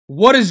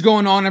What is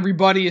going on,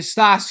 everybody? It's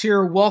Stas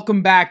here.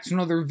 Welcome back to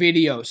another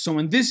video. So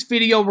in this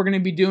video, we're going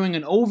to be doing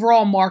an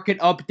overall market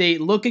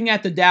update, looking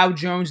at the Dow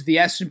Jones, the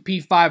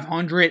S&P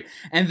 500,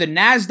 and the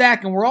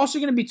NASDAQ. And we're also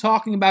going to be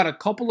talking about a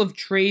couple of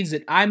trades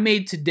that I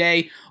made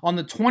today on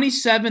the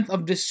 27th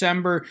of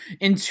December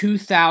in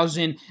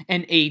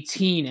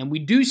 2018. And we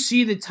do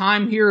see the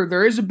time here.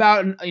 There is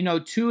about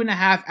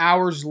 2.5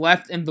 hours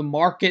left in the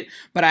market,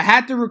 but I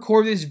had to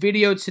record this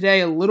video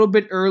today a little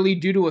bit early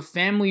due to a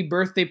family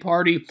birthday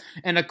party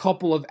and a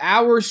couple of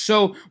hours.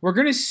 So we're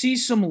going to see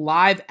some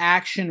live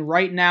action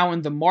right now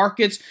in the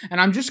markets,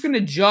 and I'm just going to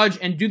judge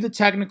and do the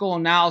technical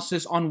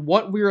analysis on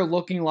what we are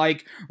looking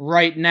like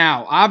right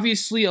now.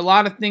 Obviously, a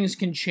lot of things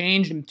can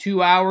change in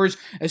 2 hours,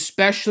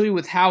 especially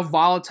with how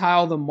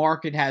volatile the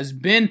market has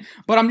been,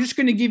 but I'm just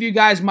going to give you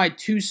guys my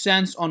 2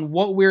 cents on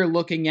what we're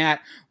looking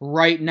at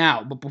right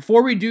now. But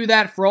before we do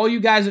that, for all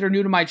you guys that are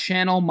new to my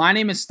channel, my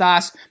name is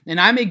Stas, and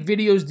I make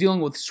videos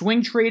dealing with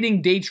swing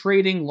trading, day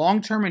trading,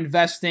 long-term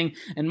investing,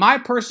 and my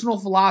personal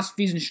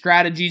philosophies and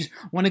strategies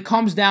when it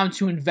comes down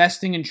to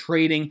investing and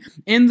trading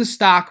in the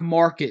stock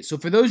market. So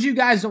for those of you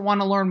guys that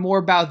want to learn more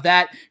about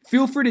that,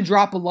 feel free to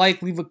drop a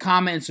like, leave a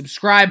comment, and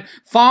subscribe.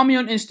 Follow me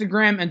on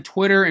Instagram and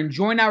Twitter, and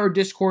join our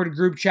Discord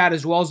group chat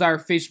as well as our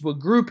Facebook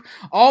group.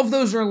 All of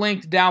those are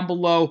linked down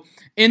below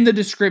in the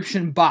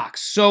description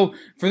box. So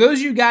for those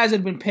of you guys that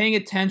have been paying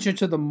attention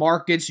to the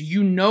markets,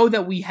 you know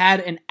that we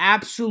had an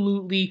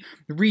absolutely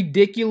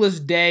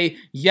ridiculous day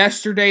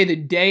yesterday, the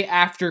day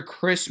after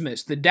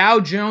Christmas. The Dow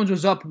Jones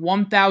was up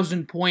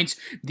 1,000 points.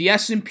 The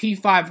S&P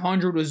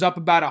 500 was up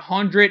about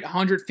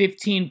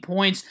 115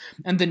 points.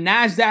 And the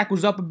NASDAQ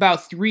was up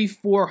about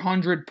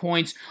 400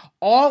 points,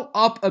 all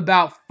up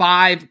about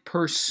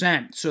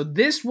 5%. So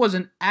this was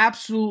an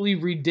absolutely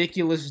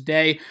ridiculous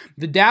day.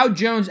 The Dow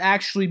Jones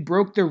actually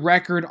broke the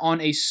record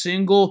on a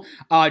single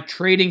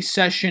trading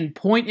session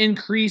point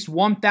increase,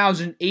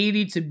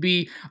 1,080 to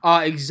be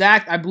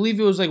exact. I believe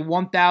it was like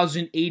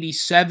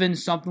 1,087,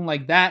 something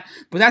like that.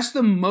 But that's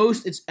the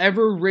most it's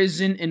ever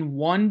risen in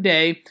one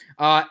day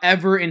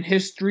ever in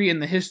history, in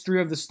the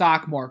history of the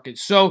stock market.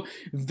 So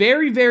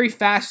very, very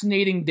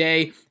fascinating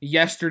day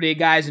yesterday,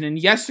 guys. And in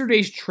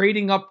yesterday's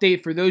trading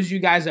update, for those of you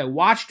guys that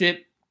watched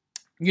it,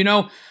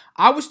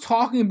 I was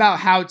talking about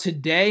how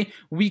today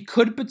we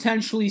could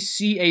potentially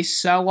see a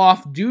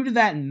sell-off due to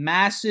that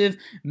massive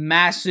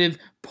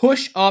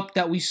push up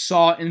that we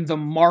saw in the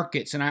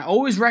markets. And I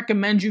always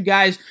recommend you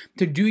guys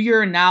to do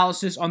your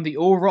analysis on the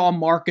overall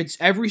markets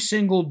every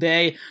single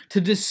day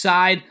to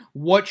decide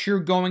what you're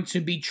going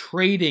to be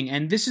trading.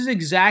 And this is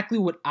exactly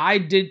what I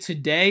did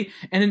today,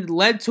 and it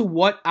led to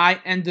what I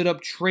ended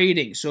up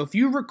trading. So if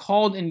you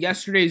recalled in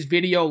yesterday's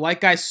video,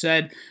 like I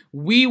said,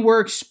 we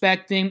were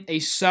expecting a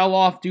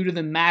sell-off due to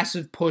the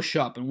massive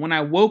push-up. And when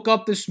I woke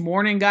up this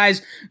morning,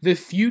 guys, the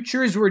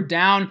futures were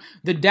down.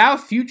 The Dow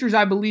futures,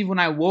 I believe, when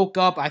I woke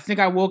up, I think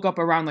I woke up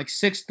around like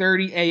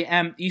 6:30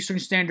 a.m. Eastern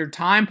Standard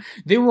Time,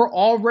 they were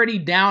already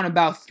down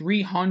about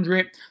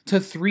 300 to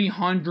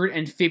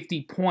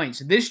 350 points.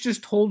 This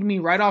just told me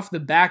right off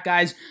the bat,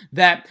 guys,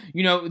 that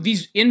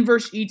these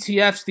inverse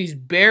ETFs, these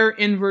bear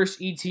inverse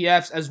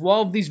ETFs, as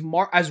well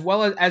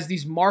as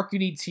these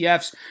market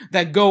ETFs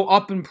that go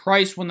up in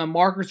price when the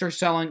markets are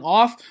selling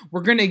off,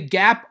 we're going to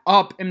gap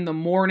up in the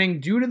morning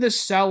due to the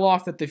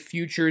sell-off that the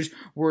futures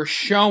were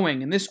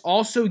showing. And this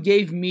also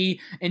gave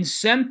me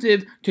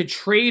incentive to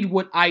trade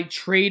what I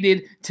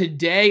traded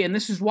today, and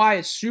this is why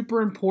it's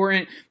super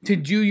important to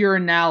do your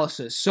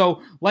analysis.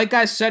 So like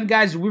I said,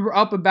 guys, we were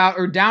up about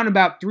or down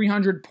about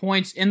 300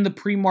 points in the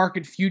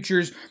pre-market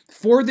futures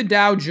for the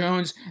Dow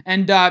Jones,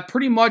 and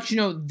pretty much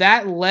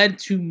that led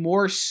to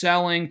more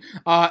selling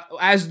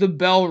as the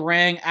bell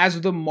rang,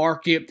 as the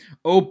market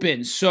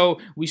opened. So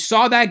we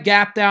saw that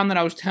gap down that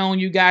I was telling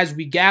you guys.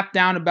 We gapped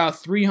down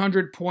about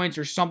 300 points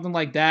or something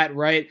like that,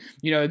 right?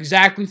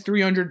 Exactly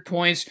 300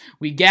 points.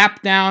 We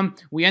gapped down.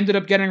 We ended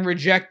up getting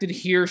rejected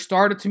here,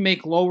 started to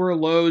make lower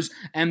lows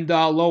and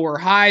lower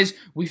highs.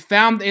 We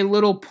found a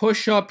little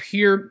push up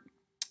here.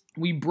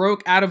 We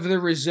broke out of the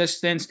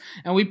resistance,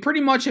 and we pretty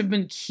much have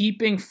been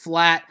keeping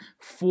flat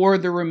for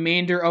the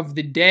remainder of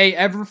the day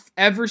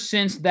ever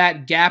since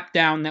that gap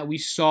down that we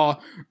saw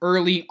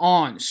early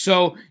on.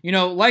 So,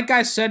 like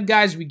I said,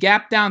 guys, we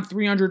gapped down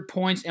 300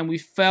 points and we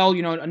fell,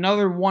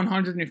 another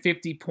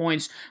 150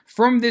 points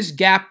from this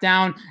gap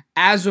down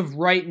as of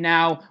right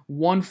now,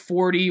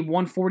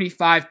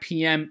 1:45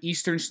 p.m.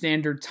 Eastern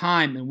Standard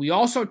Time. And we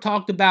also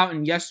talked about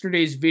in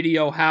yesterday's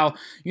video how,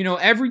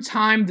 every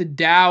time the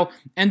Dow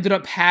ended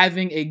up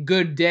having a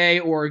good day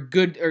or a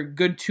good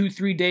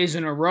 2-3 days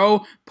in a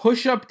row,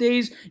 push-up days,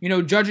 days,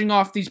 judging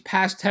off these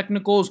past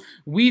technicals,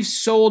 we've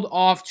sold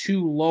off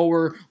to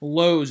lower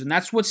lows, and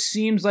that's what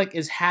seems like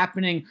is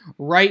happening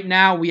right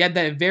now. We had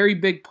that very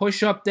big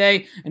push-up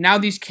day, and now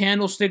these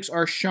candlesticks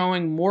are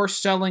showing more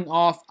selling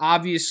off,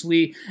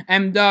 obviously.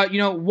 And,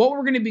 what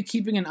we're going to be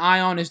keeping an eye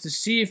on is to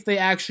see if they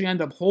actually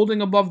end up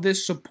holding above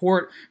this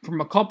support from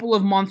a couple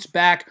of months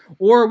back,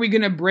 or are we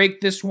going to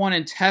break this one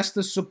and test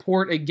the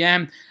support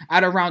again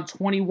at around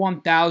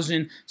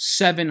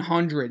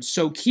 21,700.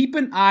 So keep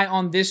an eye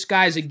on this,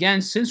 guys.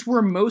 Again, since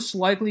we're most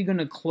likely going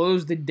to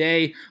close the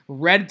day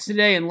red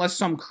today unless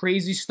some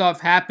crazy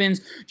stuff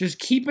happens, just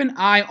keep an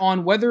eye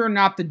on whether or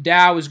not the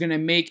Dow is going to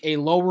make a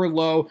lower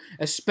low,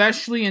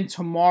 especially in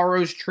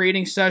tomorrow's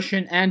trading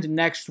session and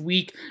next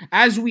week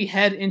as we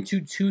head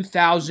into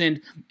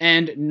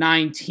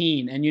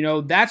 2019. And,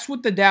 that's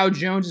what the Dow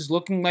Jones is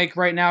looking like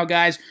right now,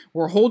 guys.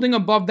 We're holding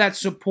above that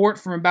support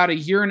from about a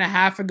year and a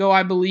half ago,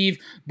 I believe,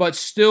 but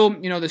still,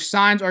 the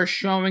signs are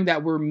showing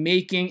that we're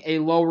making a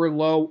lower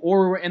low,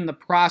 or we're in the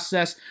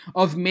process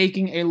of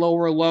making a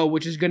lower low,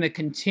 which is going to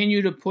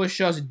continue to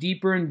push us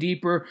deeper and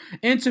deeper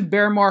into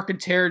bear market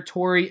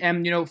territory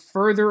and,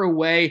 further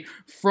away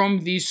from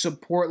these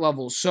support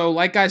levels. So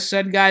like I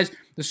said, guys,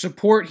 the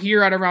support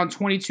here at around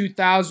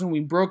 22,000,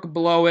 we broke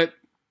below it.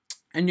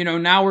 And,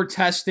 now we're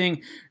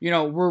testing,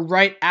 we're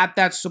right at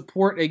that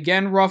support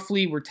again,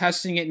 roughly. We're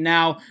testing it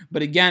now.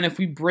 But again, if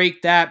we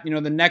break that,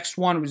 the next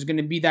one was going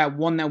to be that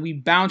one that we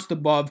bounced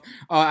above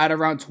at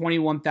around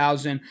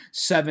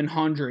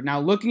 21,700. Now,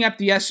 looking at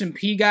the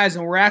S&P, guys,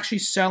 and we're actually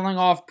selling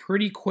off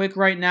pretty quick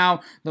right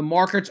now. The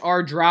markets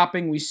are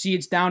dropping. We see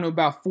it's down to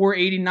about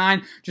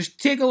 489. Just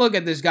take a look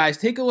at this, guys.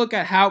 Take a look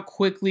at how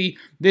quickly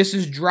this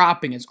is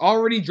dropping. It's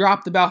already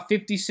dropped about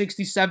 50,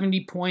 60,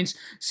 70 points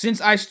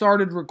since I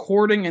started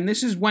recording, and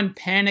this is when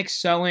panic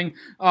selling,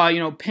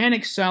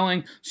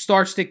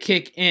 starts to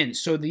kick in.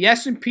 So the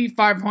S&P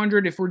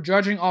 500, if we're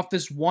judging off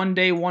this 1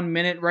 day, 1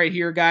 minute right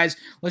here, guys,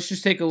 let's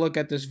just take a look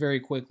at this very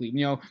quickly.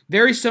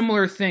 Very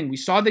similar thing. We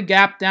saw the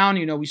gap down.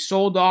 We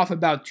sold off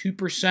about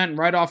 2%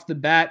 right off the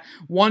bat,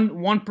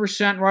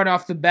 1% right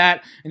off the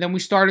bat, and then we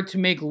started to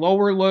make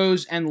lower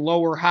lows and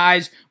lower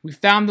highs. We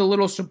found the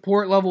little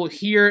support level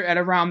here at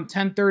around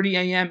 10:30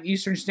 a.m.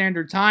 Eastern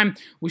Standard Time.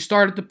 We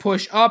started to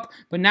push up,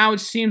 but now it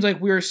seems like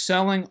we are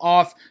selling off,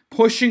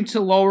 pushing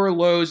to lower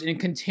lows and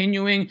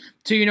continuing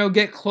to,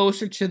 get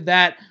closer to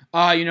that,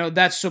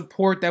 that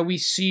support that we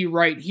see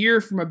right here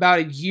from about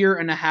a year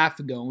and a half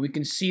ago. And we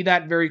can see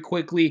that very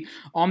quickly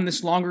on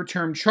this longer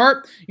term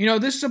chart.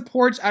 This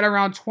support's at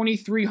around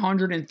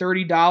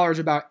 $2,330,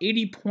 about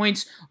 80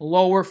 points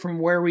lower from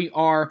where we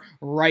are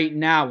right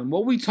now. And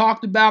what we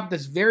talked about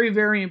that's very,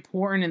 very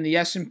important in the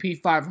S&P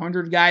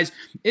 500, guys,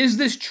 is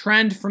this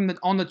trend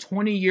on the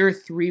 20-year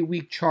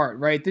 3-week chart,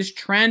 right? This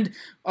trend,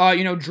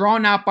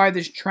 drawn out by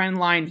this trend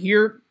line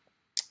here.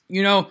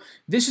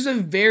 This is a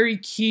very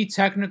key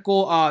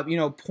technical,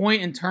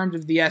 point in terms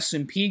of the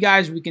S&P,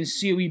 guys. We can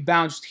see we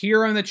bounced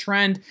here on the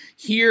trend.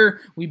 Here,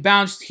 we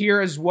bounced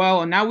here as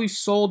well. And now we've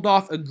sold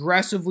off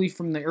aggressively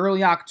from the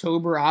early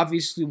October.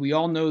 Obviously, we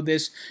all know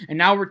this. And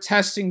now we're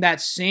testing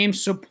that same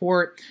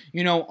support,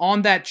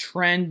 on that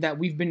trend that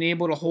we've been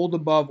able to hold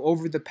above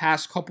over the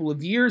past couple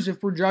of years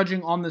if we're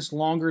judging on this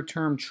longer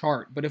term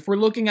chart. But if we're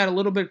looking at a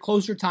little bit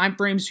closer time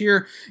frames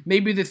here,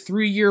 maybe the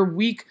 3-year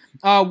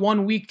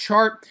 1 week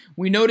chart,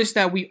 we notice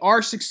that we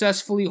are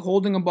successfully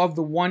holding above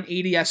the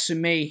 180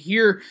 SMA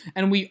here,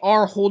 and we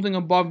are holding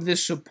above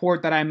this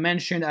support that I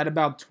mentioned at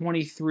about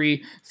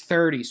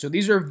 2330. So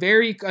these are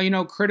very,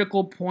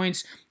 critical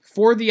points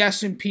for the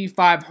S&P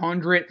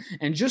 500.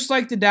 And just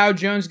like the Dow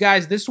Jones,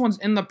 guys, this one's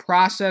in the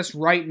process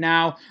right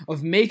now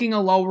of making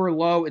a lower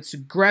low. It's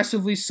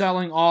aggressively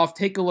selling off.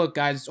 Take a look,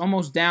 guys. It's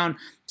almost down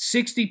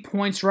 60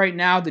 points right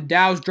now. The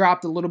Dow's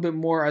dropped a little bit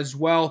more as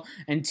well,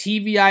 and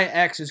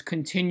TVIX is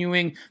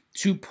continuing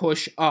to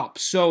push up.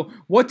 So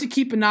what to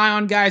keep an eye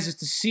on, guys, is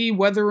to see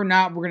whether or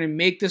not we're going to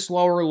make this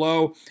lower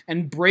low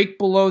and break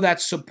below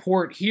that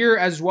support here,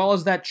 as well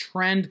as that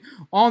trend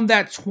on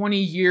that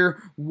 20-year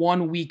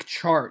 1 week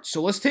chart.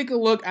 So let's take a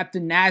look at the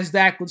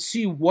NASDAQ. Let's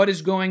see what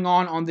is going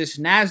on this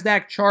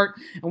NASDAQ chart.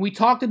 And we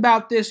talked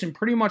about this and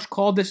pretty much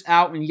called this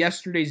out in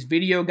yesterday's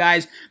video,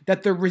 guys,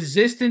 that the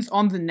resistance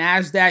on the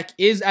NASDAQ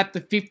is at the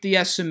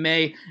 50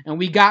 SMA, and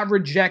we got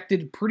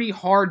rejected pretty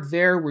hard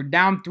there. We're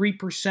down 3%,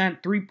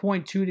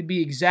 3.2 to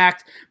be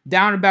exact,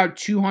 down about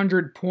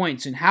 200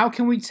 points. And how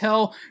can we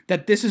tell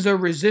that this is a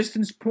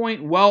resistance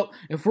point? Well,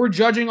 if we're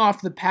judging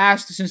off the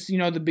past since,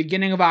 the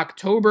beginning of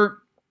October,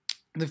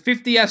 the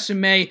 50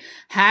 SMA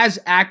has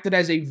acted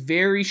as a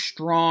very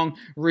strong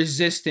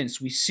resistance.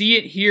 We see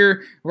it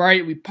here,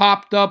 right? We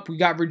popped up. We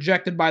got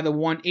rejected by the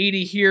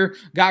 180 here,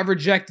 got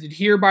rejected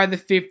here by the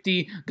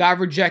 50, got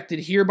rejected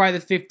here by the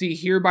 50,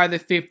 here by the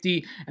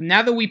 50. And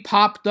now that we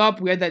popped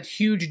up, we had that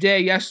huge day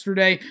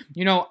yesterday.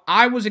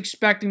 I was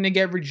expecting to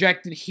get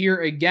rejected here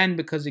again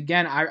because,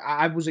 again,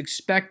 I was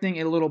expecting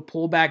a little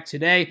pullback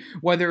today,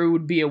 whether it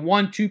would be a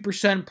 1-2%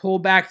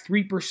 pullback,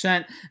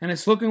 3%. And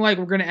it's looking like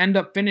we're going to end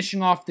up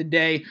finishing off the day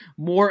day,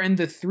 more in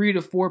the 3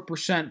 to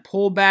 4%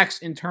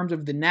 pullbacks in terms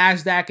of the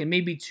NASDAQ and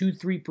maybe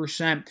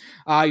 2-3%,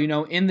 you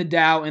know, in the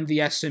Dow and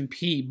the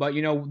S&P. But,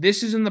 you know,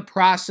 this is in the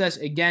process,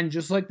 again,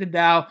 just like the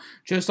Dow,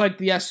 just like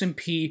the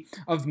S&P,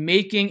 of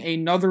making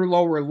another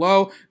lower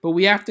low. But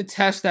we have to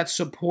test that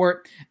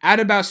support at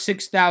about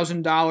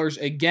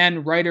 $6,000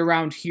 again, right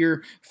around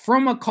here,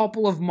 from a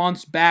couple of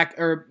months back,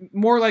 or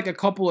more like a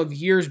couple of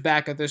years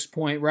back at this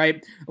point,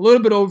 right? A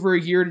little bit over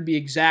a year to be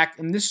exact.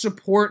 And this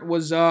support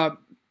was,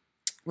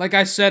 like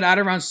I said, at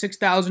around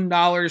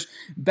 $6,000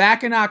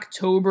 back in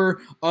October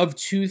of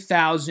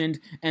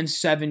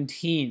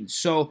 2017.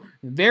 So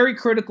very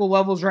critical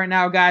levels right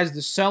now, guys.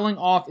 The selling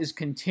off is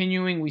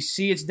continuing. We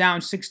see it's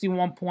down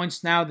 61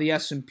 points now, the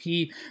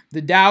S&P.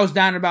 The Dow's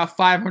down about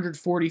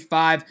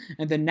 545,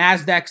 and the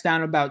NASDAQ's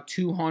down about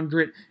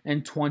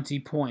 220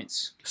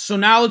 points. So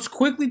now let's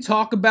quickly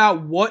talk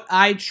about what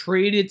I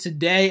traded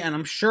today, and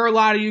I'm sure a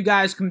lot of you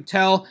guys can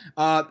tell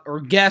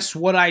or guess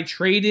what I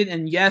traded,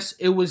 and yes,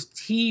 it was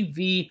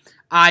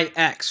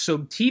TVIX. So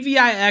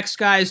TVIX,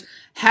 guys,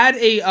 had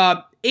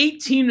a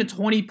 18 to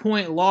 20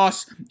 point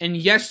loss in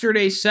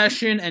yesterday's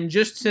session, and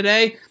just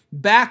today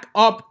back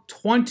up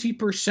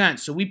 20%.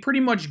 So we pretty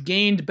much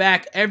gained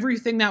back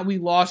everything that we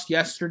lost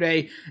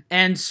yesterday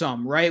and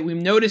some, right? We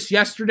noticed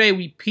yesterday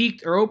we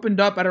peaked or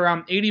opened up at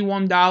around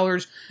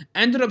 $81,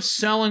 ended up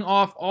selling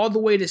off all the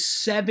way to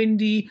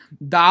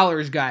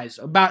 $70, guys.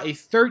 About a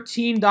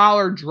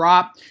 $13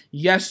 drop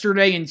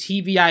yesterday in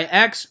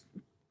TVIX.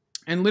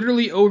 And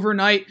literally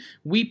overnight,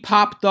 we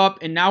popped up,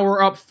 and now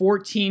we're up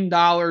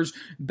 $14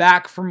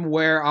 back from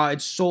where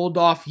it sold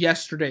off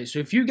yesterday. So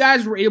if you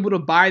guys were able to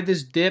buy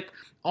this dip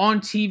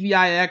on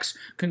TVIX,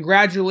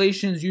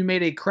 congratulations, you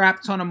made a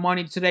crap ton of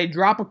money today.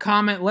 Drop a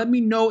comment, let me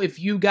know if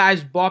you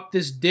guys bought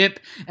this dip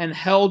and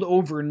held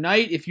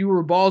overnight, if you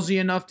were ballsy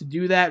enough to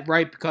do that,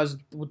 right? Because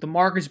with the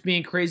markets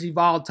being crazy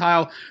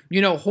volatile, you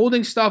know,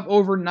 holding stuff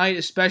overnight,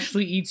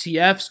 especially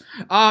ETFs,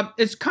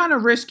 it's kind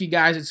of risky,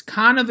 guys. It's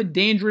kind of a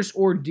dangerous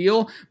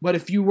ordeal, but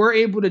if you were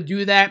able to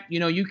do that,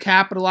 you know, you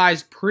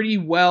capitalized pretty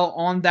well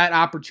on that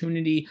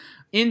opportunity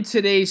in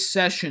today's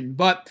session.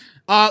 But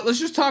let's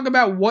just talk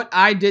about what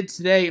I did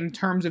today in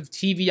terms of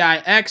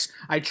TVIX.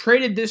 I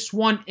traded this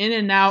one in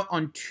and out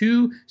on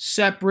 2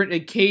 separate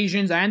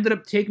occasions. I ended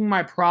up taking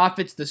my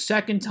profits the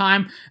second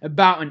time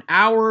about an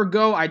hour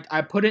ago.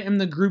 I put it in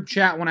the group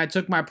chat when I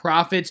took my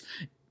profits.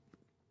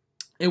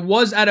 It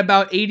was at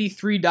about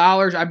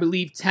 $83, I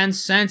believe, 10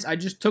 cents. I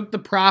just took the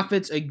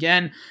profits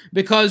again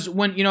because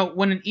when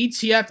an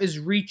ETF is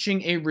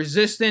reaching a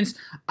resistance,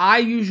 I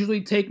usually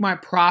take my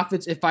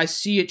profits if I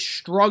see it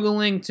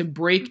struggling to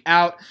break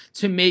out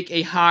to make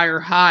a higher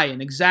high.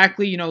 And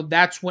exactly,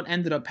 that's what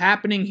ended up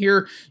happening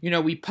here.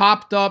 We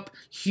popped up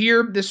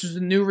here. This was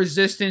the new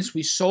resistance.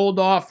 We sold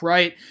off,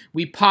 right?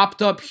 We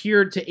popped up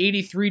here to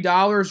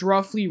 $83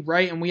 roughly,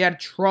 right? And we had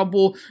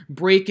trouble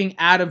breaking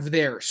out of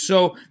there.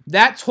 So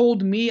that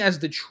told me as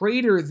the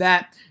trader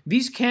that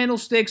these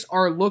candlesticks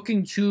are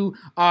looking to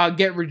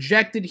get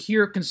rejected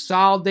here,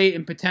 consolidate,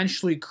 and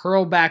potentially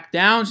curl back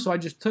down. So I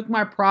just took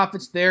my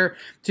profits there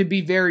to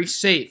be very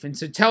safe. And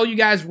to tell you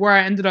guys where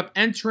I ended up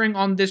entering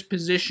on this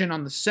position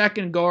on the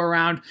second go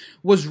around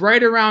was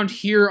right around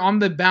here on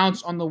the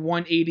bounce on the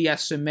 180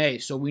 SMA.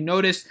 So we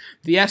noticed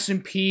the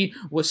S&P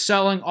was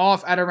selling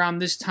off at around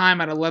this time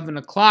at 11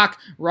 o'clock,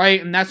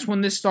 right? And that's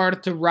when this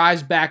started to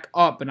rise back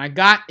up. And I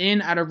got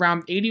in at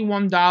around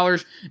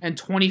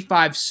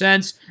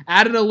 $81.25,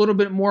 added a little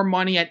bit more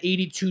money at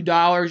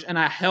 $82, and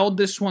I held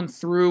this one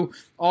through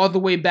all the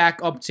way back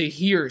up to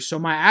here. So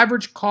my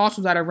average cost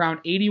was at around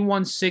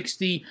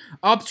 $81.60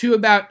 up to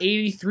about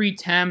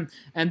 $83.10,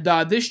 and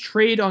this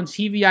trade on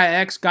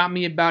TVIX got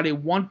me about a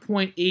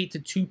 1.8 to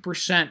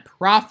 2%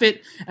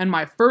 profit. And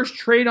my first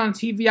trade on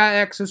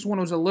TVIX, this one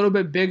was a little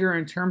bit bigger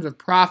in terms of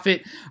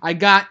profit. I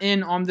got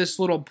in on this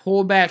little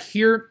pullback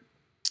here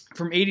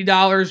from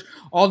 $80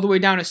 all the way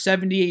down to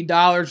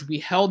 $78. We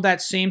held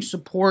that same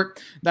support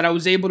that I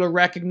was able to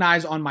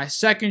recognize on my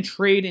second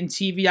trade in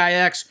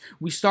TVIX.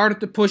 We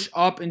started to push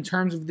up in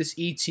terms of this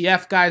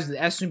ETF, guys.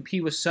 The S&P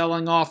was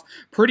selling off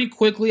pretty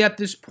quickly at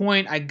this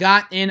point. I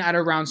got in at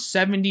around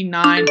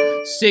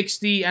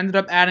 $79.60, ended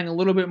up adding a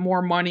little bit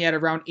more money at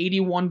around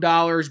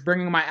 $81,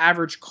 bringing my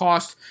average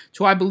cost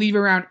to, I believe,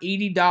 around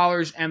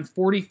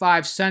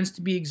 $80.45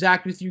 to be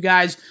exact with you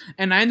guys.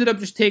 And I ended up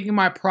just taking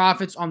my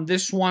profits on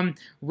this one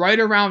right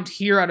around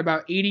here at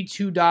about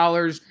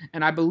 $82,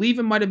 and I believe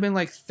it might have been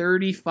like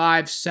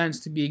 35 cents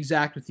to be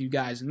exact with you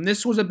guys. And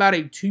this was about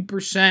a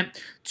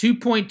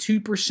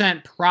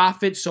 2.2%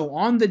 profit. So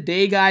on the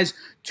day, guys,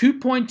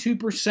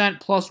 2.2%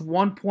 plus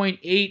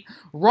 1.8,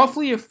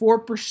 roughly a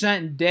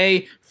 4%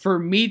 day for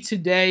me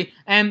today.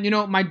 And,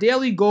 my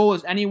daily goal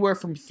is anywhere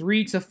from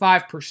 3 to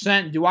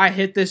 5%. Do I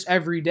hit this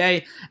every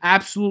day?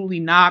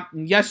 Absolutely not.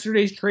 In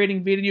yesterday's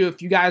trading video,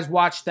 if you guys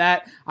watched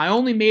that, I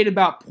only made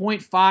about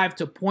 0.5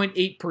 to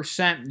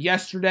 0.8%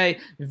 yesterday.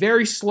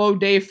 Very slow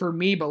day for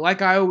me, but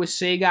like I always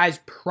say,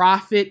 guys,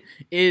 profit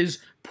is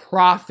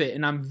profit,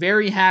 and I'm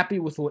very happy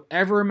with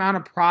whatever amount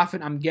of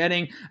profit I'm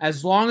getting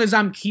as long as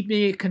I'm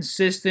keeping it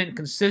consistent,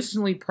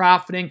 consistently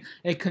profiting,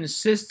 and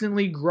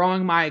consistently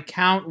growing my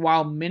account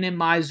while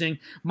minimizing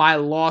my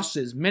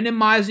losses.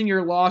 Minimizing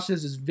your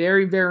losses is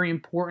very, very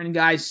important,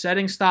 guys.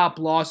 Setting stop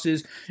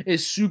losses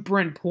is super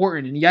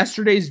important. In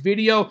yesterday's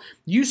video,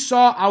 you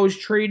saw I was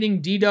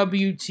trading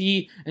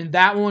DWT, and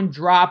that one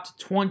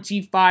dropped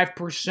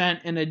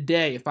 25% in a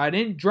day. If I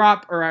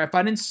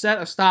didn't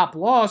set a stop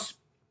loss,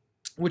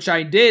 which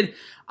I did,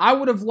 I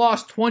would have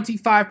lost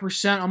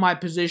 25% on my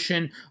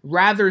position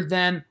rather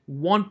than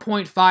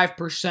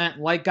 1.5%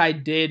 like I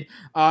did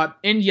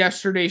in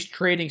yesterday's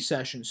trading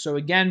session. So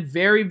again,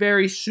 very,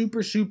 very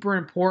super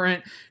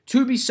important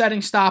to be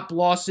setting stop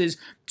losses,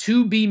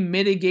 to be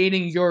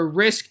mitigating your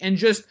risk, and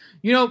just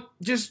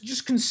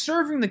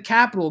conserving the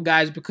capital,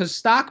 guys, because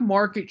stock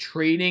market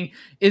trading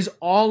is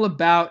all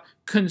about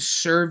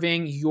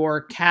conserving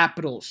your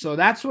capital. So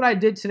that's what I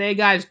did today,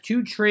 guys.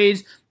 2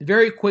 trades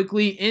very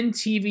quickly in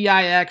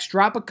TVIX.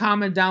 Drop a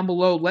comment down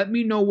below. Let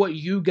me know what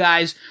you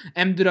guys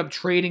ended up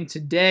trading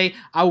today.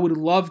 I would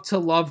love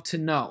to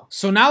know.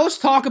 So now let's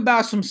talk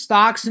about some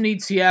stocks and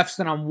ETFs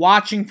that I'm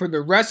watching for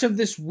the rest of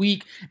this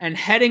week and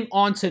heading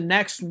on to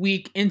next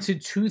week into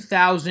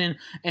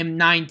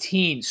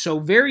 2019. So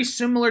very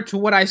similar to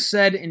what I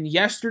said in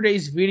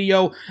yesterday's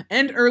video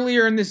and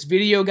earlier in this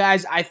video,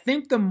 guys. I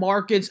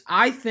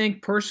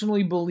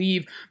personally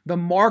believe the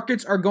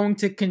markets are going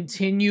to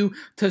continue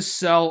to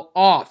sell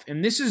off,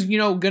 and this is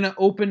going to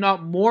open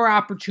up more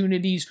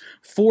opportunities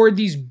for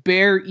these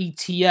bear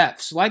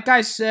ETFs. Like I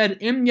said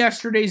in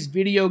yesterday's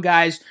video,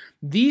 guys,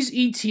 these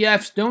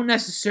ETFs don't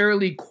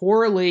necessarily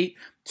correlate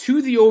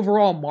to the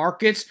overall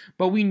markets,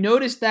 but we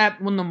noticed that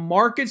when the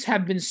markets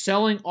have been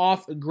selling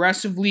off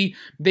aggressively,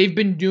 they've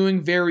been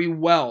doing very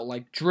well,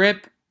 like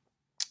DRIP,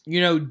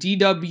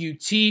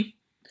 DWT.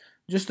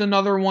 Just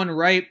another one,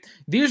 right?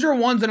 These are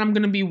ones that I'm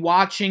going to be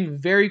watching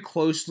very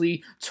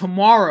closely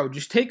tomorrow.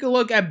 Just take a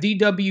look at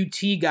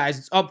DWT, guys.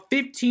 It's up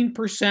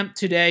 15%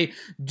 today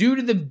due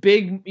to the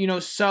big,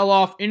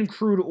 sell-off in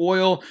crude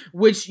oil,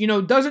 which,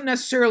 doesn't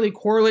necessarily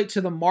correlate to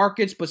the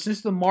markets, but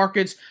since the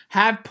markets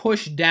have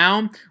pushed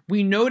down,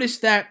 we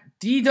noticed that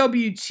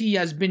DWT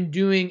has been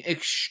doing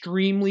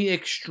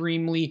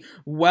extremely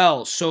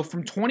well. So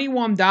from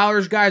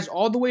 $21, guys,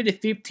 all the way to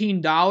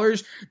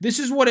 $15, this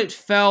is what it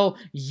fell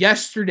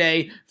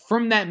yesterday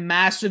from that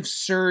massive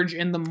surge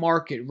in the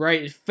market,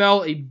 right? It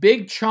fell a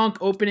big chunk,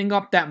 opening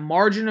up that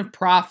margin of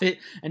profit,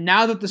 and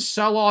now that the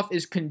sell-off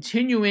is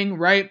continuing,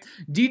 right,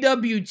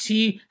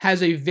 DWT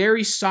has a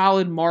very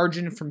solid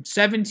margin from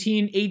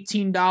 $17,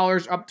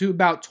 $18 up to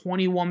about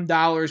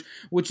 $21,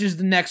 which is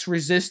the next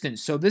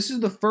resistance. So this is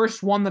the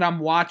first one that I'm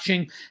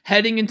watching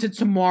heading into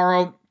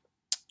tomorrow.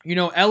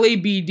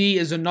 LABD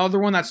is another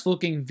one that's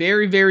looking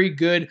very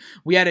good.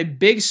 We had a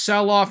big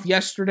sell-off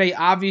yesterday,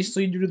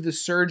 obviously, due to the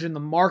surge in the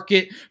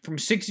market from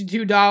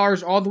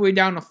 $62 all the way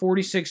down to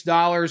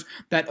 $46.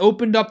 That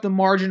opened up the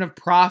margin of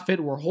profit.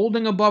 We're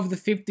holding above the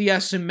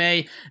 50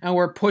 SMA, and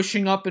we're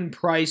pushing up in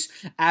price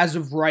as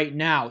of right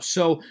now.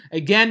 So,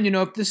 again,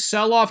 if this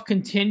sell-off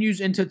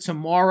continues into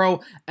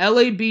tomorrow,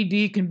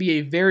 LABD can be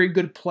a very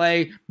good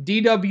play.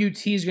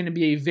 DWT is going to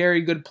be a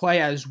very good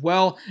play as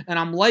well, and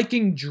I'm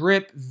liking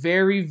DRIP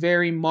very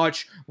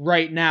much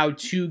right now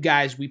too,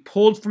 guys. We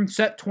pulled from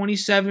set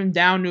 27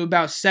 down to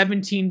about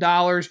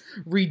 $17.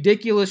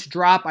 Ridiculous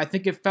drop. I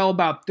think it fell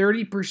about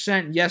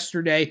 30%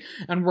 yesterday,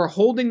 and we're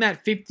holding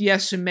that 50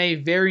 SMA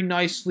very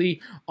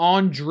nicely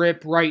on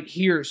DRIP right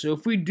here. So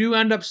if we do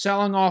end up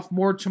selling off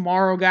more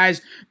tomorrow,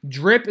 guys,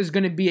 DRIP is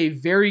going to be a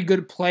very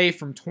good play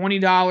from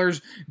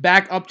 $20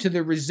 back up to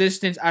the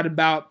resistance at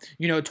about,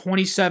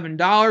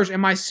 $27.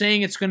 Am I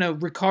saying it's going to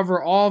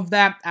recover all of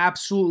that?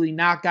 Absolutely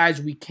not,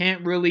 guys. We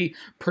can't really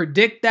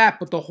predict that,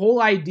 but the whole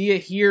idea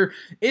here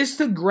is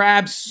to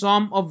grab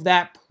some of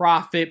that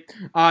profit,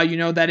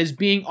 that is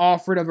being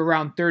offered of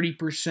around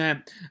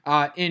 30%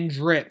 in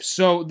DRIP.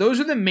 So those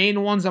are the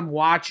main ones I'm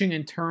watching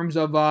in terms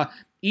of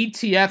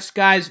ETFs,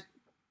 guys.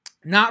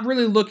 Not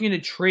really looking to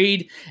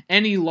trade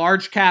any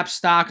large cap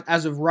stock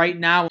as of right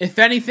now. If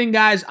anything,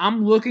 guys,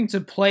 I'm looking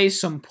to play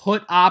some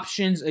put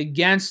options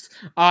against,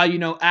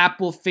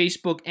 Apple,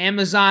 Facebook,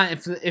 Amazon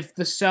if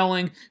the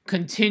selling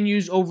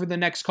continues over the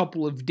next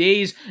couple of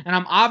days. And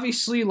I'm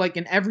obviously, like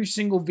in every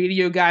single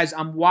video, guys,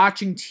 I'm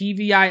watching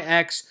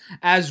TVIX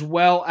as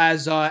well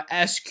as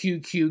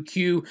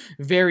SQQQ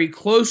very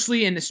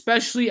closely, and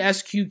especially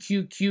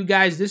SQQQ,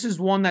 guys. This is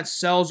one that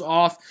sells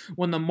off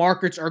when the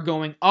markets are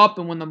going up,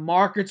 and when the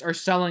markets are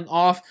selling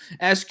off,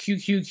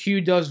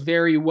 SQQQ does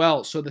very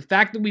well. So the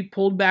fact that we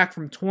pulled back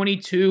from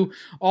 22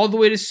 all the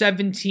way to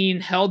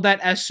 17, held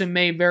that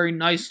SMA very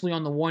nicely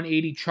on the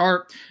 180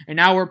 chart, and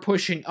now we're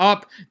pushing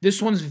up.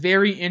 This one's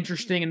very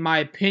interesting in my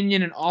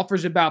opinion, and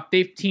offers about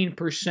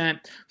 15%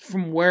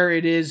 from where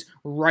it is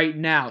right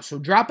now. So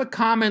drop a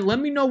comment. Let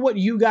me know what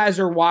you guys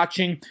are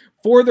watching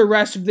for the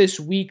rest of this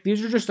week.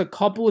 These are just a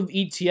couple of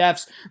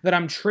ETFs that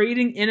I'm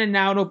trading in and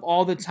out of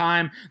all the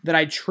time, that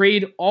I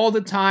trade all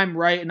the time,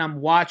 right? And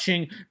I'm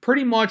watching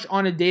pretty much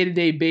on a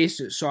day-to-day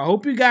basis. So I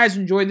hope you guys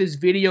enjoyed this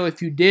video.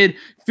 If you did,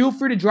 feel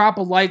free to drop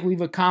a like,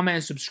 leave a comment,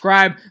 and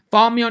subscribe.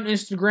 Follow me on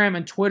Instagram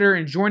and Twitter,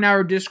 and join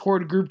our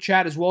Discord group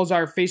chat as well as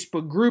our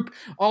Facebook group.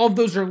 All of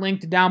those are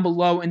linked down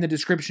below in the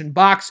description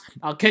box.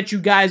 I'll catch you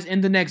guys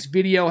in the next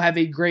video. Have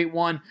a great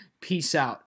one. Peace out.